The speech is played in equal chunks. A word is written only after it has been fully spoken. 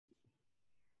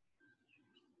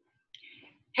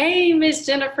Hey, Miss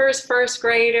Jennifer's first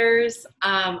graders.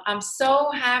 I'm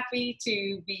so happy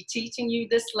to be teaching you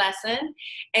this lesson,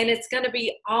 and it's going to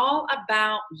be all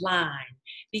about line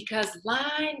because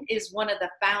line is one of the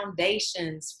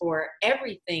foundations for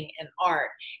everything in art.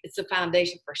 It's the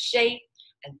foundation for shape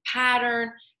and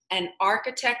pattern and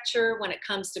architecture when it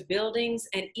comes to buildings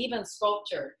and even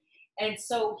sculpture. And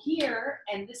so here,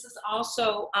 and this is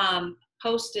also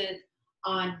posted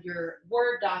on your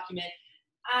Word document.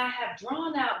 I have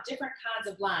drawn out different kinds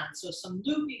of lines. So some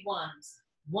loopy ones,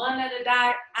 one at a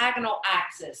diagonal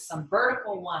axis, some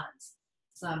vertical ones,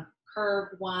 some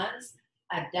curved ones,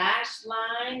 a dashed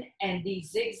line, and the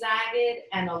zigzagged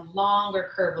and a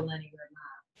longer curvilinear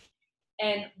line.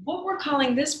 And what we're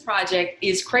calling this project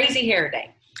is Crazy Hair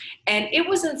Day. And it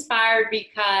was inspired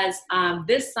because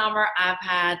this summer I've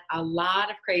had a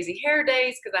lot of crazy hair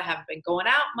days because I haven't been going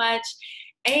out much.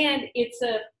 And it's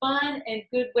a fun and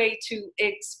good way to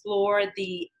explore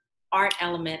the art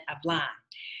element of line.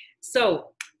 So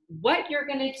what you're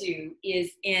going to do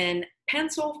is in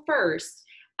pencil first,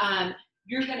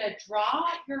 you're going to draw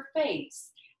your face.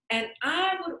 And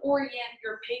I would orient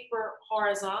your paper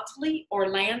horizontally or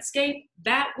landscape.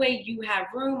 That way you have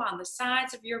room on the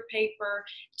sides of your paper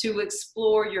to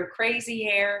explore your crazy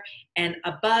hair and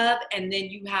above. And then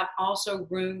you have also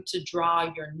room to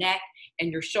draw your neck and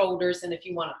your shoulders. And if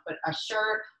you want to put a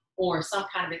shirt or some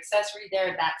kind of accessory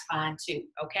there, that's fine too,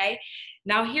 okay?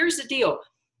 Now here's the deal.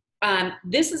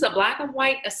 This is a black and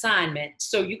white assignment.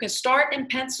 So you can start in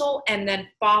pencil and then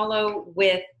follow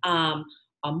with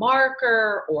a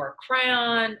marker or a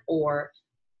crayon or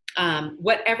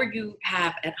whatever you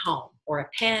have at home or a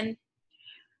pen.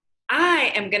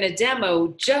 I am going to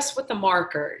demo just with the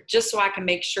marker, just so I can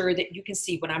make sure that you can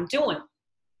see what I'm doing.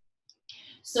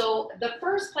 So the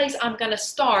first place I'm going to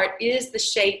start is the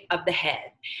shape of the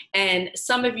head. And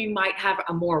some of you might have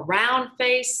a more round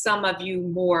face, some of you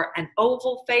more an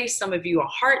oval face, some of you a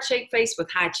heart-shaped face with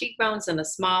high cheekbones and a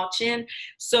small chin.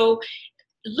 So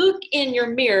look in your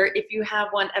mirror if you have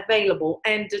one available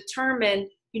and determine,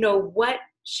 what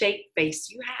shape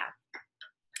face you have.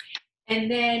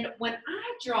 And then when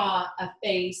I draw a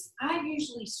face, I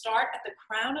usually start at the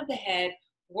crown of the head,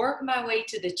 work my way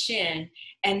to the chin,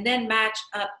 and then match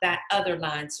up that other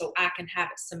line so I can have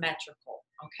it symmetrical,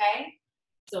 okay?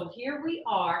 So here we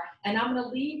are, and I'm gonna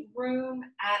leave room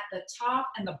at the top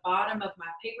and the bottom of my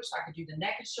paper so I can do the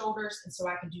neck and shoulders, and so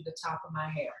I can do the top of my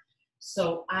hair.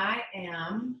 So I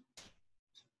am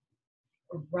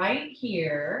right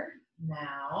here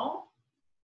now,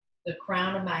 the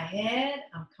crown of my head,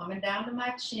 I'm coming down to my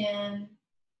chin.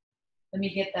 Let me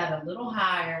get that a little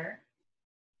higher.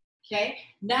 Okay,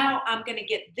 now I'm gonna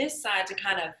get this side to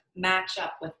kind of match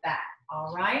up with that,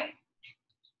 all right?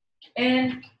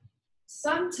 And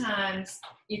sometimes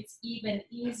it's even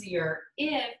easier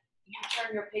if you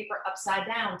turn your paper upside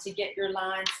down to get your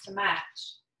lines to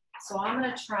match. So I'm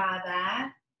gonna try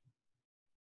that.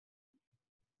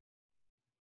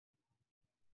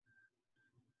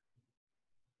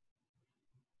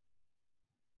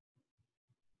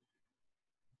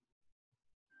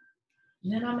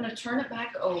 And then I'm gonna turn it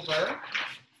back over.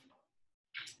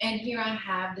 And here I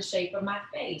have the shape of my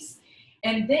face.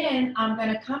 And then I'm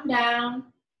gonna come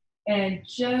down and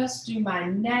just do my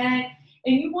neck.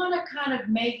 And you wanna kind of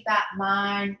make that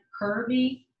line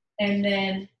curvy and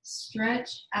then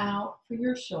stretch out for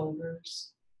your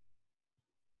shoulders.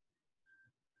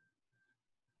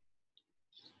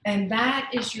 And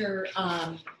that's your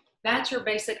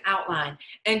basic outline.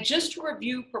 And just to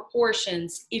review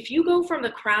proportions, if you go from the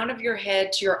crown of your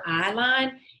head to your eye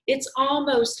line, it's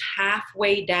almost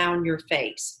halfway down your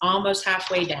face, almost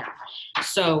halfway down.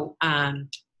 So,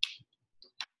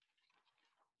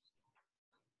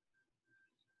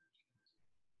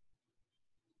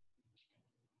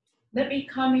 let me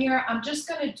come here. I'm just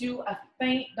gonna do a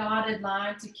faint dotted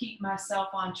line to keep myself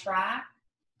on track.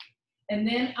 And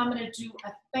then I'm gonna do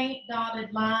a faint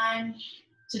dotted line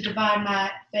to divide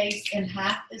my face in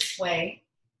half this way.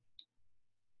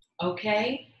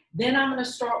 Okay, then I'm gonna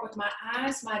start with my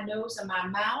eyes, my nose, and my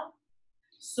mouth.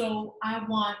 So I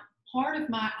want part of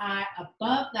my eye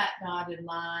above that dotted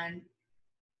line.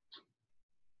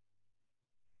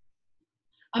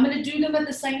 I'm gonna do them at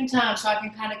the same time so I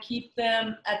can kind of keep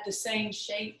them at the same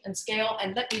shape and scale.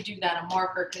 And let me do that a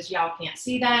marker because y'all can't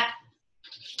see that.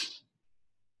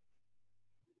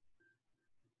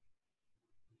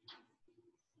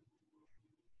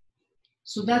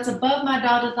 So that's above my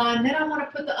dotted line. Then I want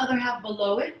to put the other half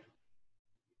below it.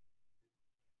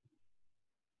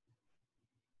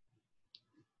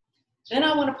 Then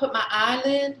I want to put my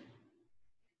eyelid.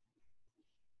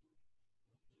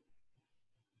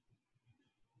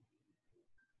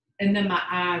 And then my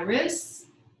iris,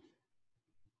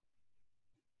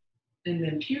 and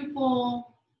then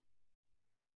pupil.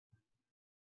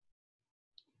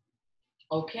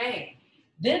 Okay,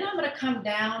 then I'm gonna come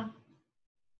down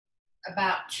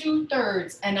about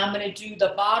 2/3 and I'm gonna do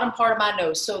the bottom part of my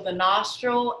nose. So the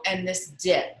nostril and this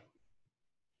dip.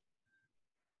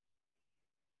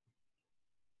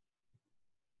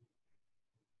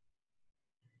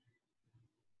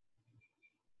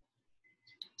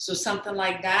 So something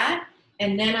like that.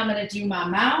 And then I'm gonna do my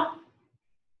mouth.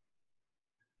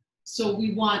 So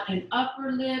we want an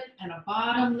upper lip and a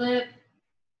bottom lip.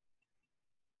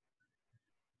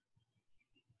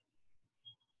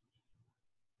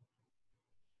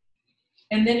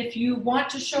 And then if you want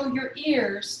to show your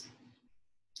ears,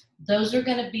 those are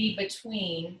gonna be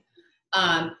between,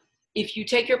 if you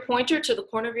take your pointer to the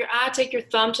corner of your eye, take your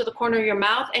thumb to the corner of your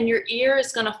mouth, and your ear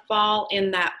is gonna fall in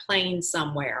that plane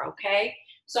somewhere, okay?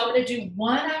 So I'm gonna do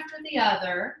one after the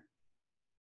other.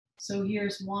 So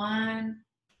here's one,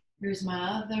 here's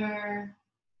my other.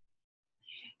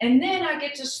 And then I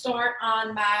get to start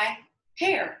on my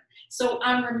hair. So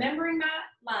I'm remembering my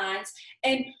lines,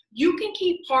 and you can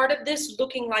keep part of this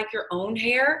looking like your own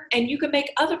hair, and you can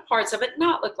make other parts of it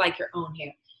not look like your own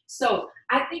hair. So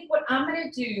I think what I'm gonna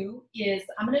do is,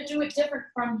 I'm gonna do it different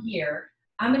from here.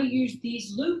 I'm gonna use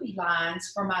these loopy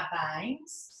lines for my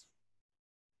bangs.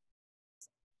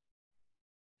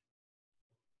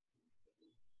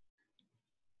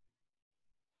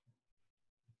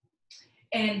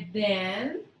 And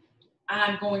then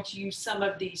I'm going to use some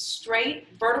of these straight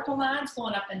vertical lines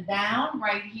going up and down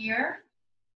right here.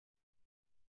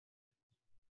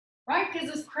 Right, because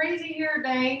it's crazy hair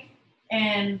day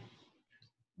and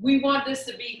we want this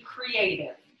to be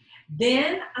creative.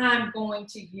 Then I'm going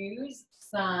to use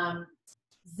some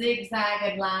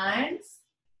zigzagged lines.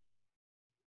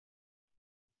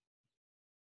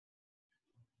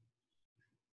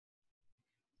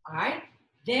 All right,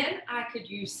 then I could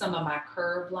use some of my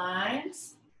curved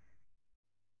lines.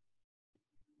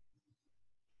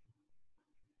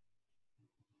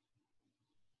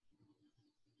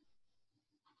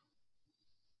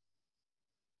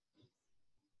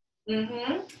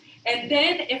 And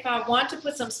then if I want to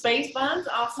put some space buns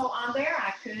also on there,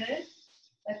 I could.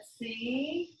 Let's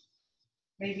see,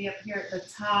 maybe up here at the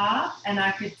top, and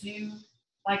I could do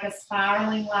like a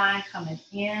spiraling line coming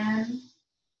in.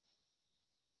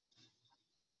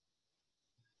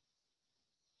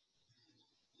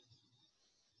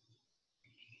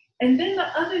 And then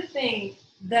the other thing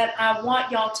that I want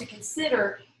y'all to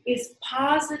consider is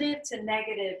positive to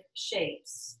negative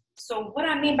shapes. So what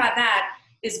I mean by that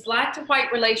is black to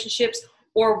white relationships,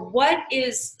 or what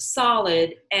is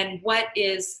solid and what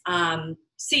is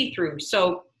see-through.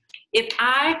 So if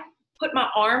I put my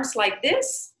arms like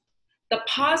this, the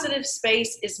positive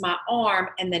space is my arm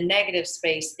and the negative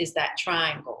space is that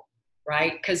triangle,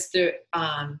 right? Because the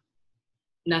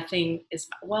nothing is,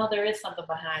 well, there is something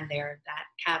behind there, that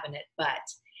cabinet,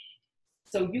 but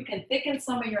so you can thicken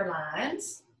some of your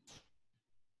lines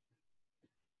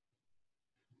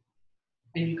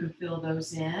and you can fill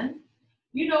those in,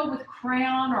 you know, with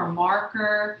crayon or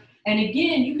marker. And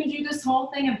again, you can do this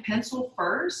whole thing in pencil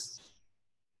first.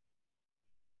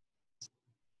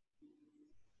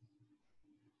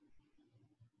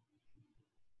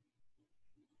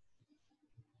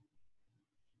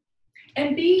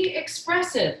 And be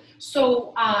expressive.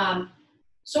 So,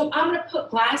 so I'm gonna put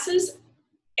glasses.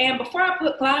 And before I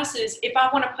put glasses, if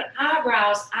I want to put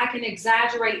eyebrows, I can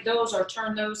exaggerate those or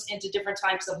turn those into different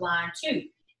types of line too.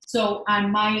 So I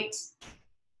might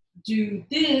do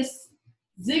this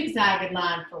zigzagged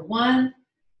line for one,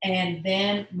 and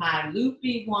then my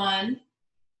loopy one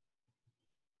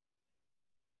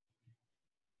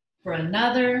for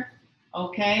another,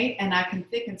 okay? And I can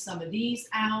thicken some of these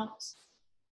out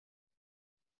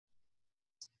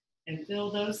and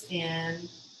fill those in.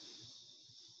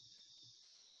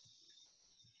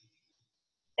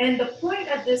 And the point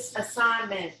of this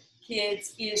assignment,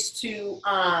 kids, is to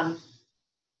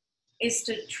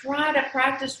try to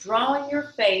practice drawing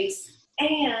your face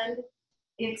and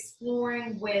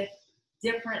exploring with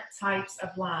different types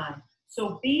of line.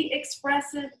 So be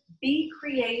expressive, be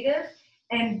creative,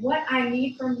 and what I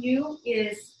need from you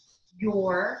is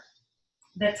the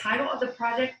title of the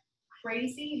project,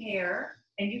 Crazy Hair,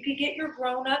 and you can get your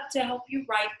grown-up to help you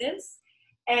write this,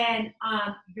 and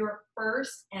your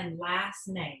first and last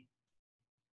name.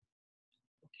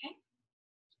 Okay?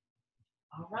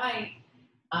 All right.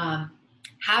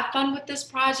 Have fun with this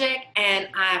project, and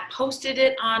I posted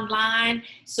it online,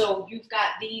 so you've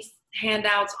got these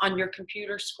handouts on your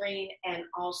computer screen and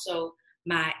also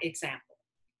my example.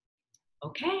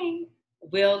 Okay.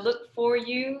 we'll look for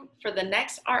you for the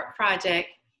next art project.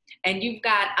 And you've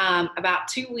got about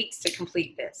 2 weeks to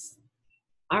complete this.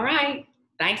 All right.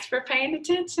 Thanks for paying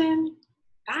attention.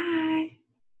 Bye.